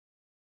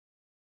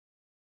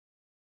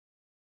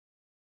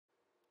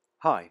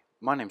Hi,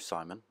 my name's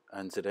Simon,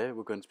 and today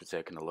we're going to be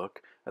taking a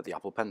look at the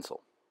Apple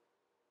Pencil.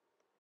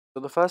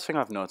 So the first thing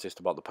I've noticed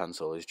about the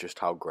pencil is just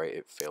how great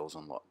it feels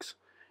and looks.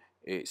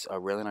 It's a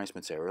really nice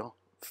material,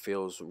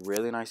 feels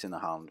really nice in the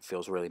hand,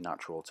 feels really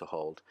natural to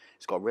hold.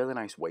 It's got a really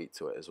nice weight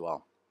to it as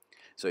well.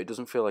 So it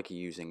doesn't feel like you're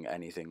using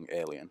anything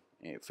alien,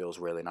 it feels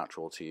really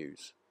natural to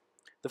use.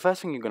 The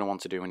first thing you're going to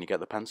want to do when you get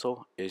the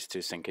pencil is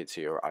to sync it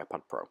to your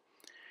iPad Pro.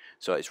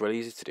 So it's really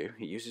easy to do,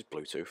 it uses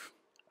Bluetooth,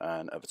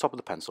 and at the top of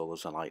the pencil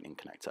there's a lightning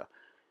connector.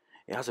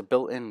 It has a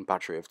built-in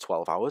battery of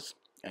 12 hours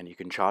and you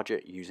can charge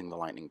it using the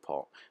lightning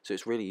port, so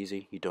it's really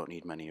easy, you don't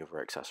need many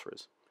other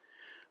accessories.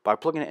 By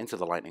plugging it into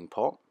the lightning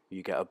port,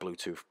 you get a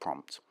Bluetooth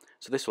prompt.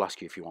 So this will ask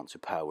you if you want to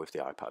pair with the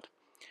iPad.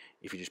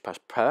 If you just press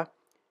pair,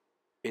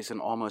 it's an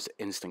almost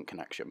instant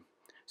connection,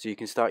 so you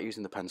can start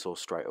using the pencil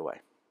straight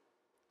away.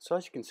 So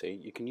as you can see,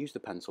 you can use the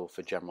pencil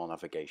for general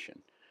navigation.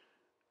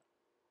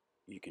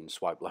 You can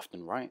swipe left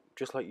and right,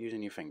 just like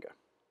using your finger.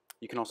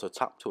 You can also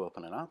tap to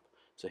open an app.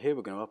 So here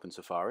we're going to open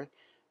Safari,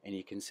 and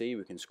you can see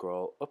we can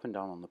scroll up and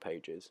down on the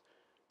pages.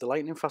 The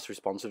lightning fast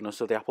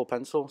responsiveness of the Apple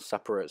Pencil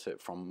separates it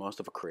from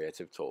most of the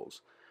creative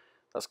tools.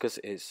 That's because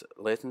its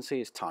latency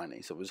is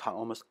tiny, so there's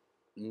almost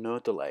no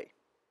delay.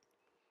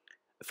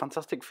 A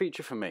fantastic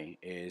feature for me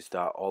is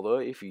that although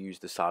if you use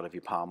the side of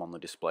your palm on the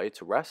display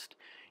to rest,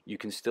 you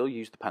can still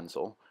use the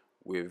pencil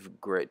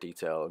with great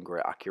detail and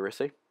great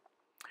accuracy.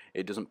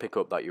 It doesn't pick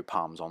up that your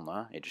palm's on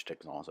there, it just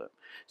ignores it.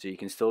 So you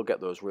can still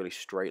get those really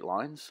straight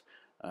lines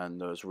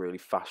and those really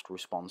fast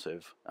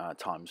responsive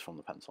times from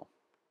the pencil.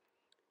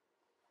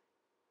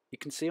 You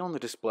can see on the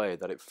display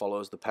that it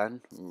follows the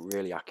pen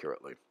really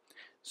accurately.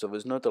 So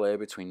there's no delay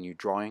between you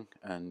drawing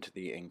and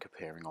the ink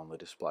appearing on the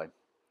display.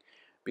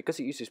 Because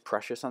it uses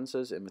pressure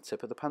sensors in the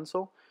tip of the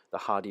pencil, the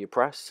harder you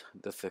press,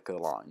 the thicker the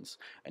lines.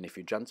 And if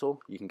you're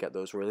gentle, you can get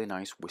those really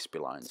nice wispy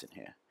lines in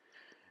here.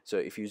 So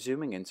if you're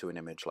zooming into an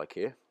image like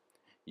here,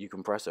 you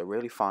can press a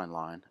really fine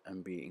line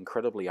and be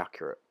incredibly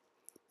accurate.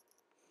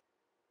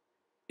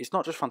 It's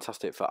not just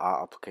fantastic for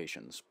art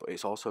applications, but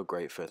it's also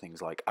great for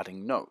things like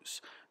adding notes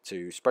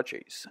to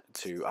spreadsheets,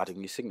 to adding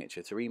your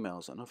signature to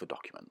emails and other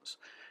documents.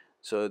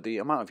 So the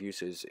amount of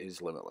uses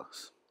is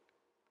limitless.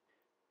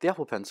 The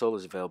Apple Pencil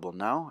is available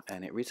now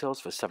and it retails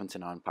for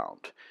 £79.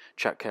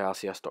 Check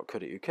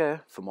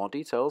krcs.co.uk for more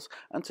details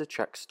and to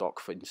check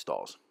stock in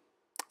stores.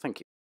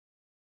 Thank you.